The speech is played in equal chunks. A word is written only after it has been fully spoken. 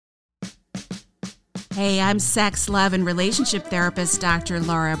Hey, I'm sex, love, and relationship therapist Dr.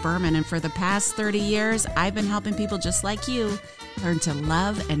 Laura Berman, and for the past 30 years, I've been helping people just like you learn to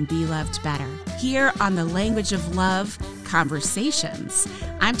love and be loved better. Here on the Language of Love Conversations,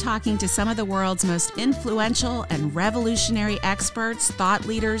 I'm talking to some of the world's most influential and revolutionary experts, thought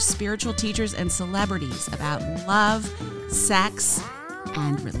leaders, spiritual teachers, and celebrities about love, sex,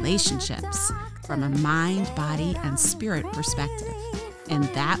 and relationships from a mind, body, and spirit perspective. In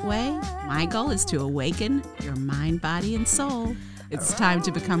that way, my goal is to awaken your mind, body, and soul. It's time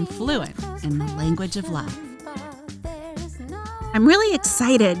to become fluent in the language of love. I'm really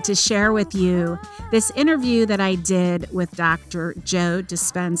excited to share with you this interview that I did with Dr. Joe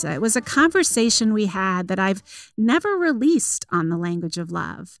Dispenza. It was a conversation we had that I've never released on the language of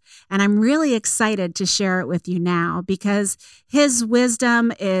love. And I'm really excited to share it with you now because his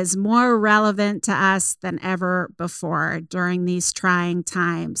wisdom is more relevant to us than ever before during these trying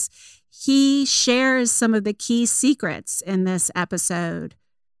times. He shares some of the key secrets in this episode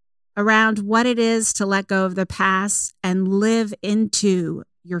around what it is to let go of the past and live into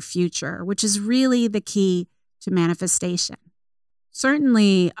your future, which is really the key to manifestation.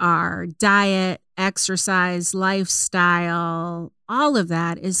 Certainly our diet, exercise, lifestyle, all of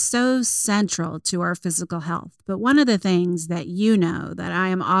that is so central to our physical health. But one of the things that you know that I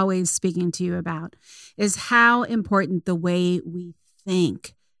am always speaking to you about is how important the way we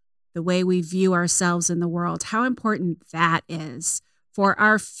think, the way we view ourselves in the world, how important that is for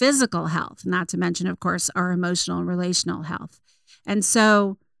our physical health, not to mention, of course, our emotional and relational health. And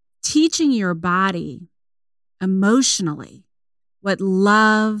so teaching your body emotionally what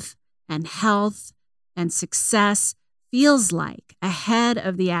love and health and success feels like ahead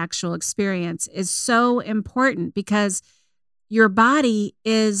of the actual experience is so important because your body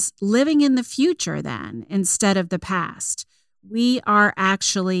is living in the future then instead of the past. We are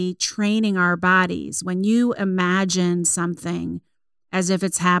actually training our bodies. When you imagine something as if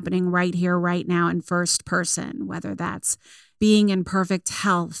it's happening right here, right now in first person, whether that's being in perfect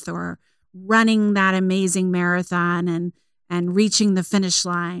health or running that amazing marathon and reaching the finish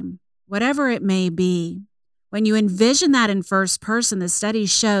line, whatever it may be. When you envision that in first person, the studies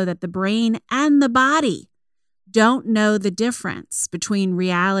show that the brain and the body don't know the difference between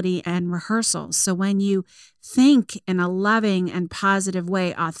reality and rehearsal. So when you think in a loving and positive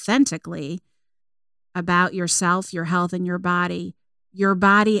way authentically about yourself, your health, and your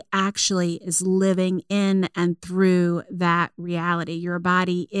body actually is living in and through that reality. Your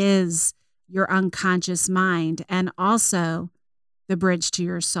body is your unconscious mind and also the bridge to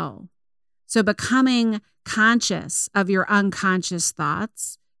your soul. So becoming conscious of your unconscious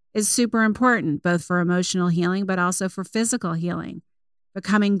thoughts is super important, both for emotional healing, but also for physical healing,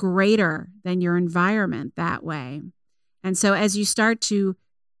 becoming greater than your environment that way. And so as you start to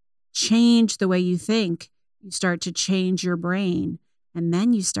change the way you think, you start to change your brain. And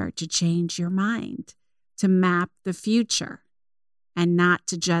then you start to change your mind to map the future and not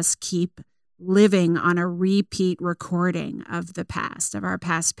to just keep living on a repeat recording of the past, of our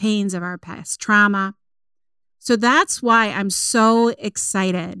past pains, of our past trauma. So that's why I'm so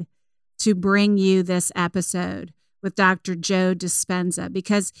excited to bring you this episode with Dr. Joe Dispenza,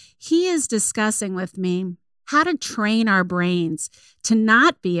 because he is discussing with me how to train our brains to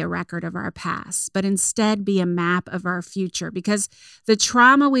not be a record of our past, but instead be a map of our future. Because the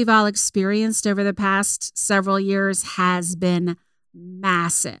trauma we've all experienced over the past several years has been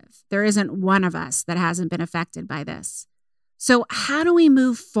massive. There isn't one of us that hasn't been affected by this. So how do we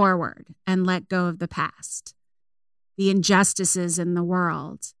move forward and let go of the past? The injustices in the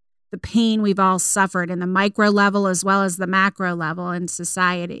world, the pain we've all suffered in the micro level as well as the macro level in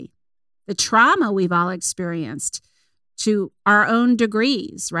society. The trauma we've all experienced to our own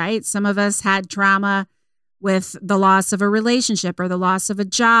degrees, right? Some of us had trauma with the loss of a relationship or the loss of a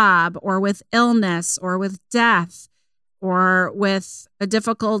job or with illness or with death or with a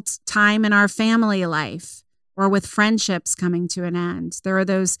difficult time in our family life or with friendships coming to an end. There are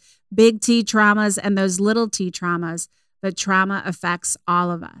those big T traumas and those little T traumas, but trauma affects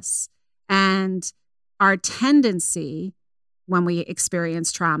all of us. And our tendency when we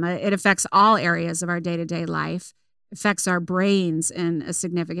experience trauma, it affects all areas of our day-to-day life, affects our brains in a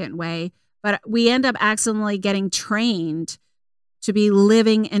significant way, but we end up accidentally getting trained to be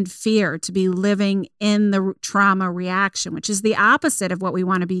living in fear, to be living in the trauma reaction, which is the opposite of what we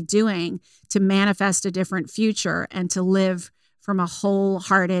want to be doing to manifest a different future and to live from a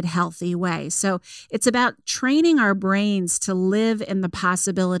wholehearted, healthy way. So it's about training our brains to live in the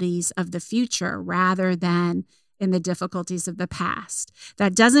possibilities of the future rather than in the difficulties of the past.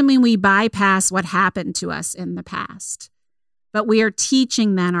 That doesn't mean we bypass what happened to us in the past, But we are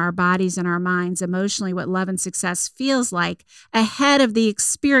teaching then our bodies and our minds emotionally what love and success feels like ahead of the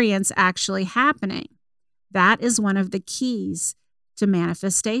experience actually happening. That is one of the keys to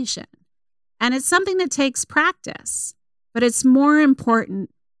manifestation. And it's something that takes practice, but it's more important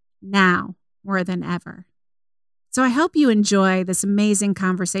now more than ever. So I hope you enjoy this amazing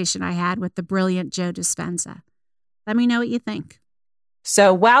conversation I had with the brilliant Joe Dispenza. Let me know what you think.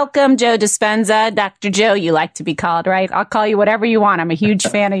 So welcome, Joe Dispenza. Dr. Joe, you like to be called, right? I'll call you whatever you want. I'm a huge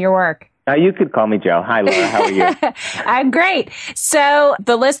fan of your work. You could call me Joe. Hi, Laura. How are you? I'm great. So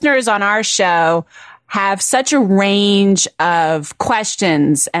the listeners on our show have such a range of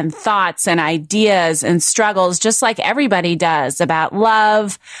questions and thoughts and ideas and struggles, just like everybody does, about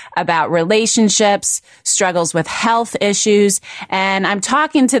love, about relationships, struggles with health issues. And I'm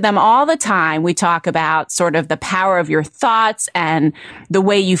talking to them all the time. We talk about sort of the power of your thoughts and the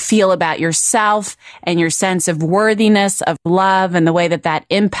way you feel about yourself and your sense of worthiness, of love, and the way that that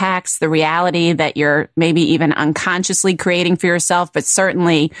impacts the reality that you're maybe even unconsciously creating for yourself, but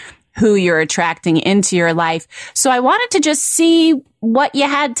certainly who you're attracting into your life. So I wanted to just see what you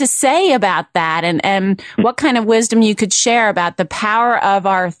had to say about that and what kind of wisdom you could share about the power of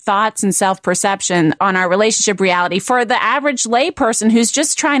our thoughts and self-perception on our relationship reality for the average layperson who's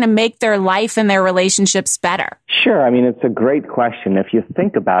just trying to make their life and their relationships better. Sure. I mean, it's a great question. If you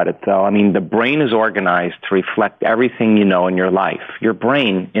think about it, though, I mean, the brain is organized to reflect everything you know in your life. Your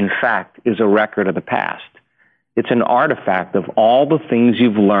brain, in fact, is a record of the past. It's an artifact of all the things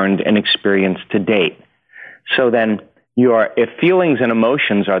you've learned and experienced to date. So then, if feelings and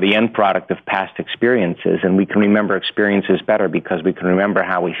emotions are the end product of past experiences, and we can remember experiences better because we can remember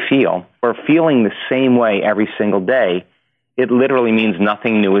how we feel, or feeling the same way every single day, it literally means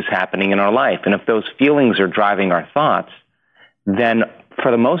nothing new is happening in our life. And if those feelings are driving our thoughts, then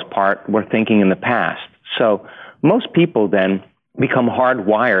for the most part, we're thinking in the past. So most people then become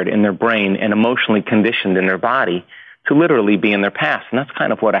hardwired in their brain and emotionally conditioned in their body to literally be in their past. And that's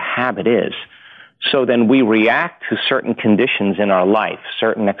kind of what a habit is. So then we react to certain conditions in our life,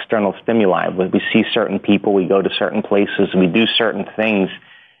 certain external stimuli. We see certain people, we go to certain places, we do certain things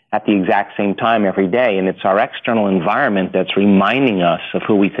at the exact same time every day. And it's our external environment that's reminding us of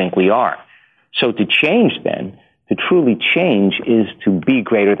who we think we are. So to change then, to truly change is to be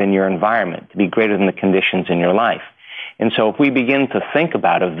greater than your environment, to be greater than the conditions in your life. And so if we begin to think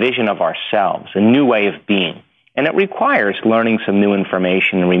about a vision of ourselves, a new way of being, and it requires learning some new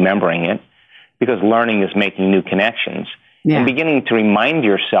information and remembering it, because learning is making new connections, and beginning to remind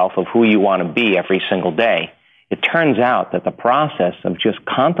yourself of who you want to be every single day, it turns out that the process of just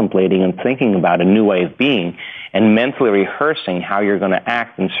contemplating and thinking about a new way of being and mentally rehearsing how you're going to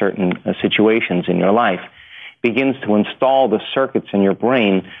act in certain situations in your life begins to install the circuits in your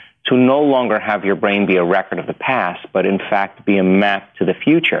brain to no longer have your brain be a record of the past, but in fact be a map to the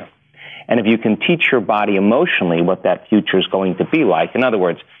future. And if you can teach your body emotionally what that future is going to be like, in other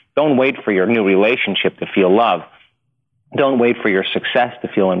words, don't wait for your new relationship to feel love. Don't wait for your success to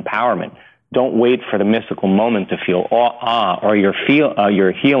feel empowerment. Don't wait for the mystical moment to feel awe or your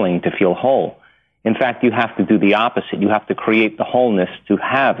healing to feel whole. In fact, you have to do the opposite. You have to create the wholeness to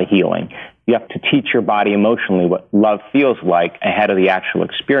have a healing. You have to teach your body emotionally what love feels like ahead of the actual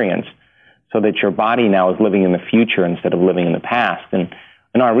experience so that your body now is living in the future instead of living in the past. And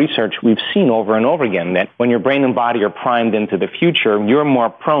in our research, we've seen over and over again that when your brain and body are primed into the future, you're more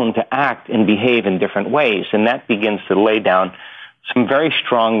prone to act and behave in different ways. And that begins to lay down some very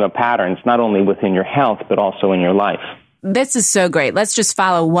strong patterns, not only within your health, but also in your life. This is so great. Let's just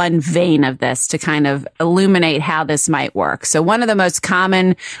follow one vein of this to kind of illuminate how this might work. So one of the most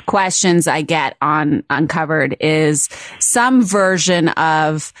common questions I get on Uncovered is some version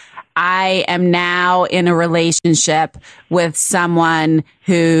of, I am now in a relationship with someone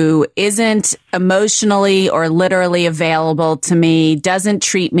who isn't emotionally or literally available to me, doesn't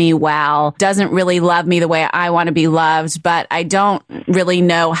treat me well, doesn't really love me the way I want to be loved, but I don't really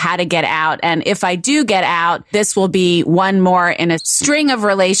know how to get out. And if I do get out, this will be one more in a string of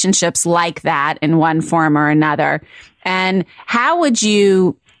relationships like that in one form or another. And how would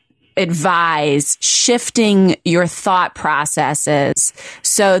you advise shifting your thought processes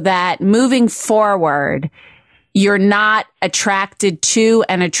so that moving forward, you're not attracted to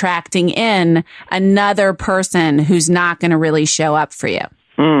and attracting in another person who's not going to really show up for you?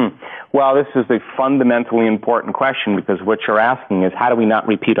 Well, this is a fundamentally important question because what you're asking is, how do we not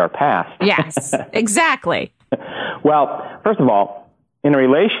repeat our past? Yes, exactly. Well, first of all, in a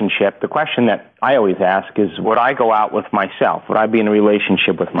relationship, the question that I always ask is, would I go out with myself? Would I be in a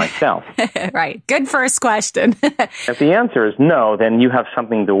relationship with myself? Right. Good first question. If the answer is no, then you have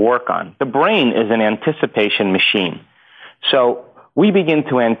something to work on. The brain is an anticipation machine. So we begin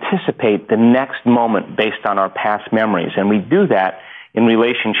to anticipate the next moment based on our past memories, and we do that in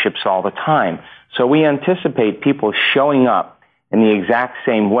relationships all the time. So we anticipate people showing up in the exact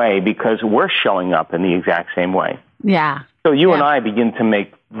same way because we're showing up in the exact same way. Yeah. So you and I begin to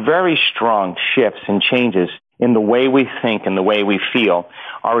make very strong shifts and changes in the way we think and the way we feel.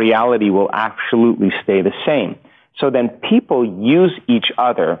 Our reality will absolutely stay the same. So then people use each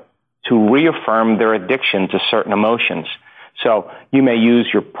other to reaffirm their addiction to certain emotions. So you may use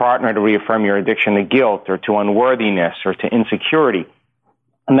your partner to reaffirm your addiction to guilt or to unworthiness or to insecurity.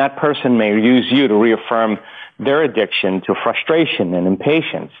 And that person may use you to reaffirm their addiction to frustration and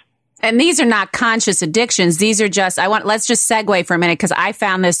impatience. And these are not conscious addictions. These are just, let's just segue for a minute because I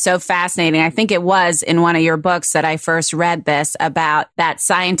found this so fascinating. I think it was in one of your books that I first read this about that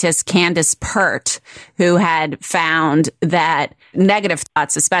scientist Candace Pert, who had found that negative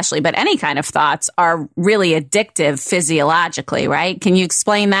thoughts especially, but any kind of thoughts are really addictive physiologically, right? Can you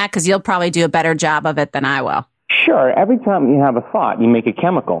explain that? Because you'll probably do a better job of it than I will. Sure. Every time you have a thought, you make a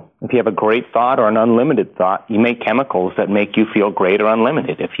chemical. If you have a great thought or an unlimited thought, you make chemicals that make you feel great or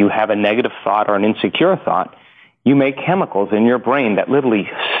unlimited. If you have a negative thought or an insecure thought, you make chemicals in your brain that literally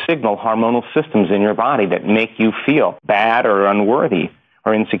signal hormonal systems in your body that make you feel bad or unworthy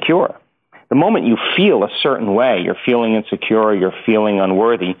or insecure. The moment you feel a certain way, you're feeling insecure, you're feeling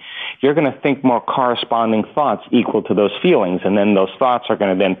unworthy, you're going to think more corresponding thoughts equal to those feelings, and then those thoughts are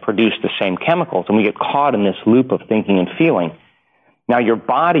going to then produce the same chemicals, and we get caught in this loop of thinking and feeling. Now, your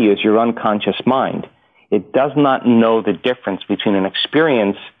body is your unconscious mind. It does not know the difference between an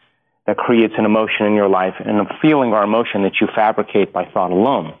experience that creates an emotion in your life and a feeling or emotion that you fabricate by thought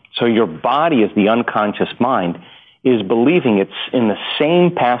alone. So your body, as the unconscious mind, is believing it's in the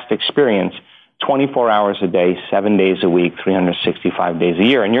same past experience 24 hours a day, 7 days a week, 365 days a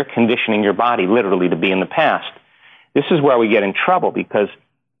year, and you're conditioning your body literally to be in the past. This is where we get in trouble because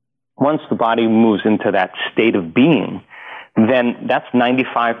once the body moves into that state of being, then that's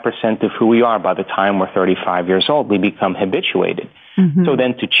 95% of who we are by the time we're 35 years old. We become habituated. Mm-hmm. So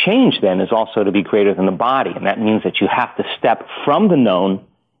then to change then is also to be greater than the body, and that means that you have to step from the known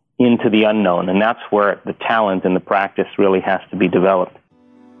into the unknown, and that's where the talent and the practice really has to be developed.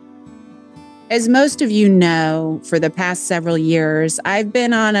 As most of you know, for the past several years, I've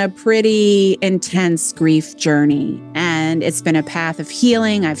been on a pretty intense grief journey, and it's been a path of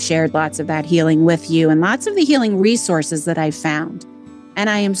healing. I've shared lots of that healing with you and lots of the healing resources that I've found.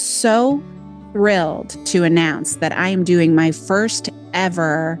 And I am so thrilled to announce that I am doing my first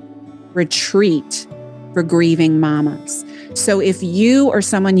ever retreat for grieving mamas. So if you or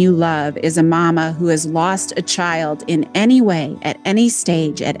someone you love is a mama who has lost a child in any way, at any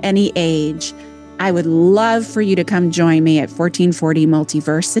stage, at any age, I would love for you to come join me at 1440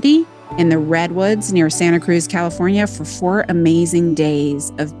 Multiversity in the Redwoods near Santa Cruz, California for 4 amazing days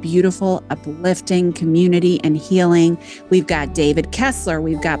of beautiful, uplifting community and healing. We've got David Kessler,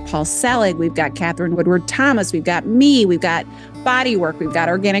 we've got Paul Selig, we've got Catherine Woodward Thomas, we've got me, we've got body work, we've got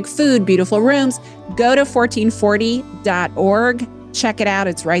organic food, beautiful rooms. Go to 1440.org. Check it out.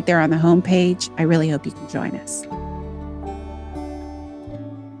 It's right there on the homepage. I really hope you can join us.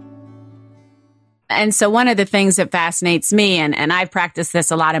 And so one of the things that fascinates me, and I've practiced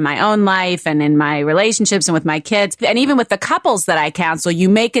this a lot in my own life and in my relationships and with my kids, and even with the couples that I counsel, you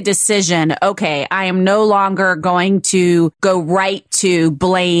make a decision, okay, I am no longer going to go right to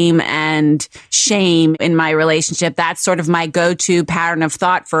blame and shame in my relationship. That's sort of my go-to pattern of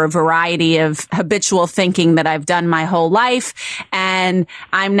thought for a variety of habitual thinking that I've done my whole life. And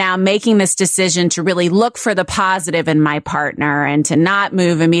I'm now making this decision to really look for the positive in my partner and to not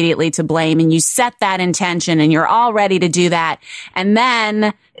move immediately to blame. And you set that intention and you're all ready to do that. And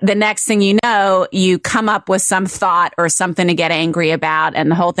then the next thing you know, you come up with some thought or something to get angry about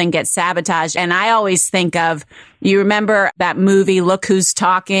and the whole thing gets sabotaged. And I always think of, you remember that movie, Look Who's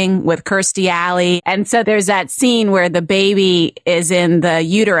Talking with Kirstie Alley? And so there's that scene where the baby is in the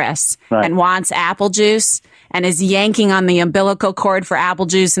uterus and wants apple juice and is yanking on the umbilical cord for apple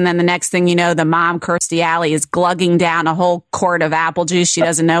juice. And then the next thing you know, the mom, Kirstie Alley, is glugging down a whole quart of apple juice. She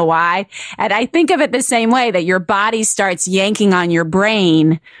doesn't know why. And I think of it the same way, that your body starts yanking on your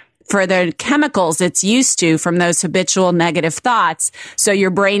brain for the chemicals it's used to from those habitual negative thoughts. So your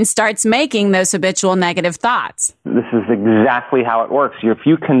brain starts making those habitual negative thoughts. This is exactly how it works. If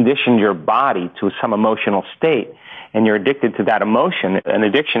you condition your body to some emotional state and you're addicted to that emotion, an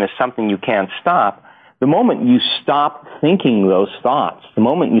addiction is something you can't stop. The moment you stop thinking those thoughts, the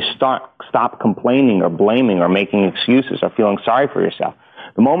moment you stop complaining or blaming or making excuses or feeling sorry for yourself,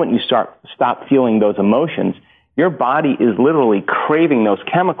 the moment you stop feeling those emotions, your body is literally craving those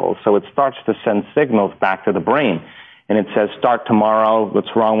chemicals, so it starts to send signals back to the brain. and it says, start tomorrow,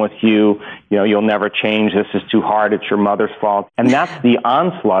 what's wrong with you? You know, you'll never change, this is too hard, it's your mother's fault. And that's the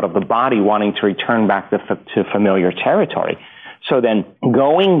onslaught of the body wanting to return back to familiar territory. So then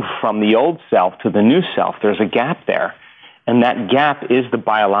going from the old self to the new self, there's a gap there. And that gap is the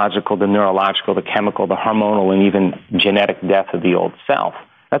biological, the neurological, the chemical, the hormonal, and even genetic death of the old self.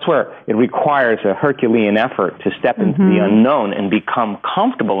 That's where it requires a Herculean effort to step into the unknown and become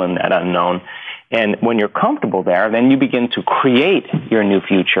comfortable in that unknown. And when you're comfortable there, then you begin to create your new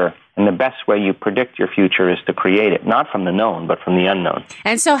future. And the best way you predict your future is to create it, not from the known, but from the unknown.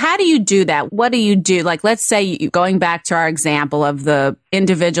 And so how do you do that? What do you do? Like, let's say, going back to our example of the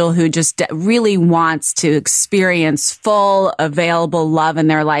individual who just really wants to experience full available love in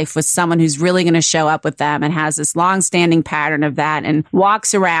their life with someone who's really going to show up with them and has this long-standing pattern of that and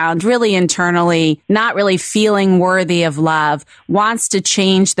walks around really internally, not really feeling worthy of love, wants to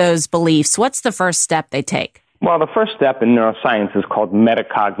change those beliefs. What's the first step they take? Well, the first step in neuroscience is called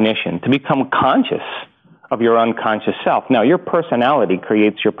metacognition, to become conscious of your unconscious self. Now, your personality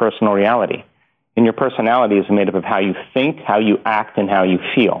creates your personal reality, and your personality is made up of how you think, how you act, and how you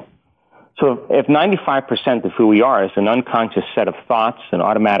feel. So if 95% of who we are is an unconscious set of thoughts and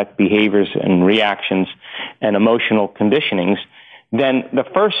automatic behaviors and reactions and emotional conditionings, then the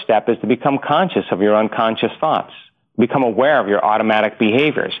first step is to become conscious of your unconscious thoughts. Become aware of your automatic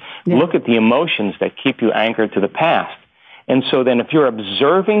behaviors. Yeah. Look at the emotions that keep you anchored to the past. And so then if you're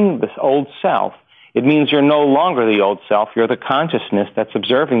observing this old self, it means you're no longer the old self. You're the consciousness that's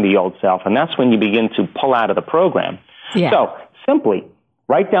observing the old self. And that's when you begin to pull out of the program. Yeah. So simply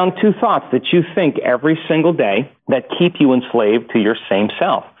write down 2 thoughts that you think every single day that keep you enslaved to your same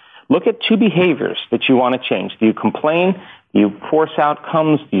self. Look at 2 behaviors that you want to change. Do you complain? Do you force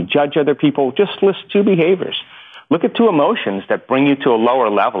outcomes? Do you judge other people? Just list 2 behaviors. Look at 2 emotions that bring you to a lower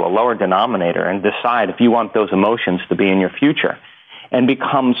level, a lower denominator, and decide if you want those emotions to be in your future. And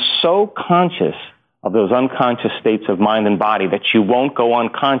become so conscious of those unconscious states of mind and body that you won't go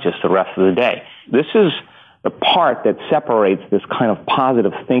unconscious the rest of the day. This is the part that separates this kind of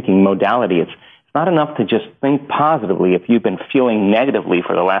positive thinking modality. It's not enough to just think positively if you've been feeling negatively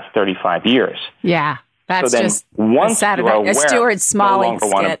for the last 35 years. Yeah. That's so then just once you're aware, Stuart Smalley no longer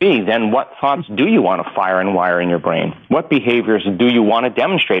want to be, then what thoughts do you want to fire and wire in your brain? What behaviors do you want to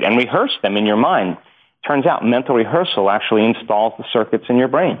demonstrate? And rehearse them in your mind. Turns out mental rehearsal actually installs the circuits in your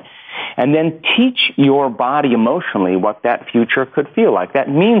brain. And then teach your body emotionally what that future could feel like. That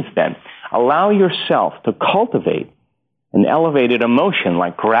means then allow yourself to cultivate an elevated emotion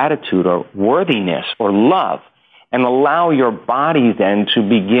like gratitude or worthiness or love, and allow your body then to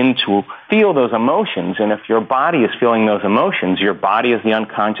begin to feel those emotions. And if your body is feeling those emotions, your body as the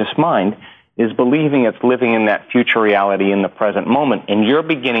unconscious mind is believing it's living in that future reality in the present moment. And you're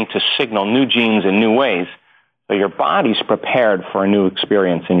beginning to signal new genes in new ways. So your body's prepared for a new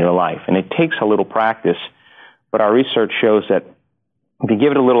experience in your life. And it takes a little practice. But our research shows that if you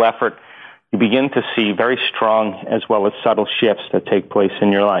give it a little effort, you begin to see very strong as well as subtle shifts that take place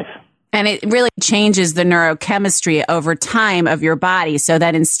in your life. And it really changes the neurochemistry over time of your body, so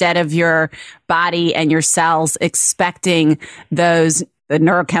that instead of your body and your cells expecting those the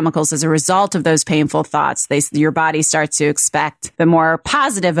neurochemicals as a result of those painful thoughts, your body starts to expect the more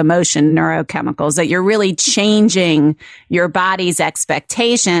positive emotion neurochemicals, that you're really changing your body's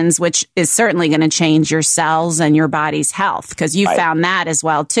expectations, which is certainly going to change your cells and your body's health, because you found that as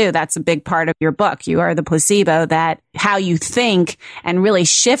well, too. That's a big part of your book. You are the placebo, that how you think and really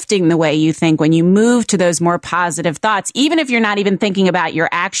shifting the way you think when you move to those more positive thoughts, even if you're not even thinking about your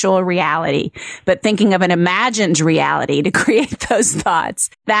actual reality, but thinking of an imagined reality to create those thoughts.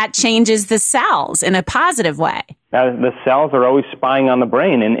 That changes the cells in a positive way. The cells are always spying on the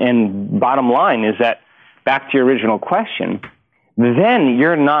brain. And bottom line is that, back to your original question, then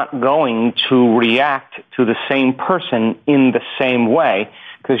you're not going to react to the same person in the same way,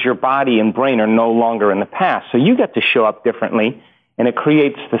 because your body and brain are no longer in the past. So you get to show up differently, and it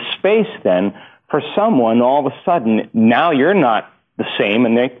creates the space then for someone all of a sudden, now you're not the same,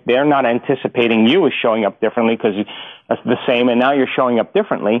 and they're not anticipating you as showing up differently because that's the same, and now you're showing up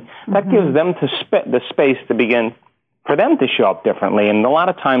differently. That gives them the space to begin for them to show up differently. And a lot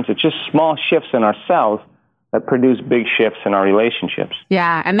of times it's just small shifts in ourselves that produce big shifts in our relationships.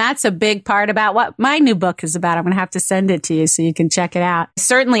 Yeah, and that's a big part about what my new book is about. I'm going to have to send it to you so you can check it out.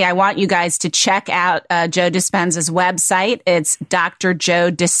 Certainly, I want you guys to check out Joe Dispenza's website. It's Dr.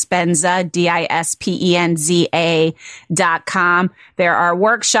 Joe Dispenza, DISPENZA.com. There are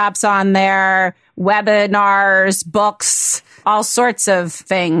workshops on there, webinars, books, all sorts of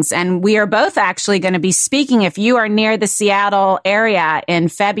things. And we are both actually going to be speaking. If you are near the Seattle area in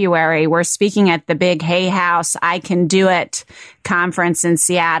February, we're speaking at the big Hay House I Can Do It conference in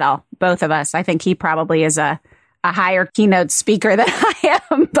Seattle. Both of us. I think he probably is a higher keynote speaker than I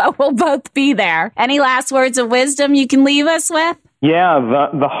am, but we'll both be there. Any last words of wisdom you can leave us with? Yeah,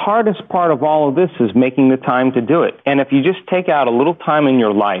 the hardest part of all of this is making the time to do it. And if you just take out a little time in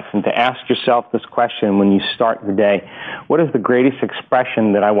your life and to ask yourself this question when you start the day, what is the greatest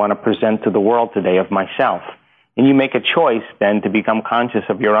expression that I want to present to the world today of myself? And you make a choice then to become conscious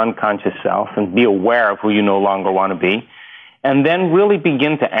of your unconscious self and be aware of who you no longer want to be. And then really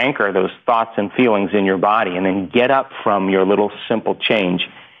begin to anchor those thoughts and feelings in your body and then get up from your little simple change.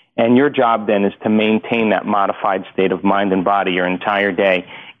 And your job then is to maintain that modified state of mind and body your entire day.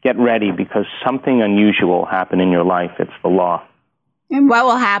 Get ready because something unusual will happen in your life. It's the law. And what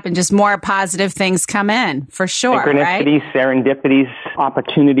will happen? Just more positive things come in, for sure, Synchronicities, right? serendipities,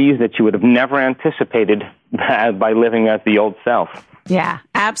 opportunities that you would have never anticipated by living as the old self. Yeah,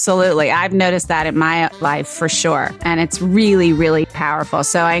 absolutely. I've noticed that in my life for sure. And it's really, really powerful.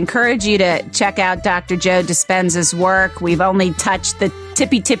 So I encourage you to check out Dr. Joe Dispenza's work. We've only touched the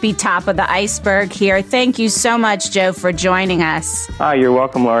tippy top of the iceberg here. Thank you so much, Joe, for joining us. You're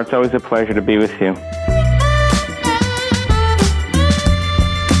welcome, Laura. It's always a pleasure to be with you.